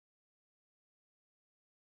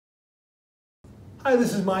Hi,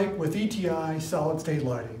 this is Mike with ETI Solid State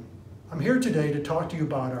Lighting. I'm here today to talk to you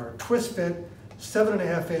about our TwistFit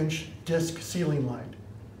 7.5-inch disc ceiling light.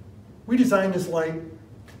 We designed this light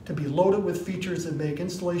to be loaded with features that make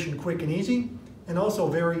installation quick and easy, and also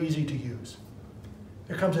very easy to use.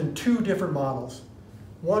 It comes in two different models,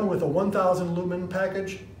 one with a 1000 lumen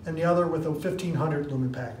package and the other with a 1500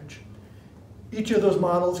 lumen package. Each of those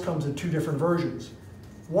models comes in two different versions.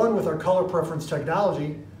 One with our color preference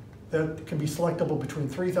technology that can be selectable between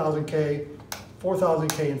 3000K,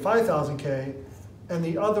 4000K, and 5000K, and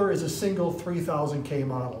the other is a single 3000K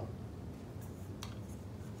model.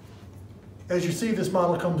 As you see, this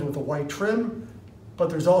model comes with a white trim, but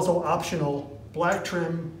there's also optional black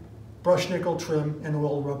trim, brushed nickel trim, and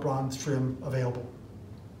oil rub bronze trim available.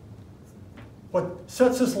 What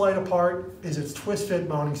sets this light apart is its TwistFit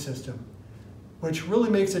mounting system, which really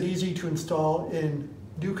makes it easy to install in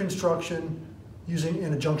new construction using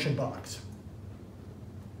in a junction box.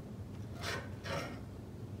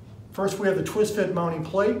 First, we have the TwistFit mounting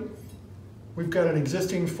plate. We've got an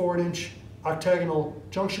existing 4-inch octagonal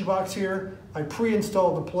junction box here. I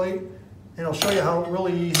pre-installed the plate, and I'll show you how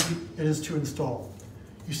really easy it is to install.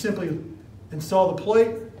 You simply install the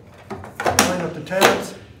plate, line up the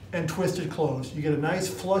tabs, and twist it closed. You get a nice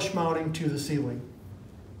flush mounting to the ceiling.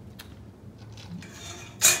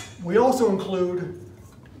 We also include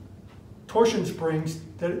torsion springs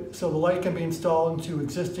so the light can be installed into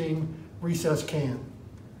existing recessed can,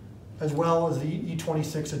 as well as the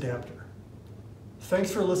E26 adapter. Thanks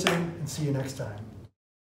for listening, and see you next time.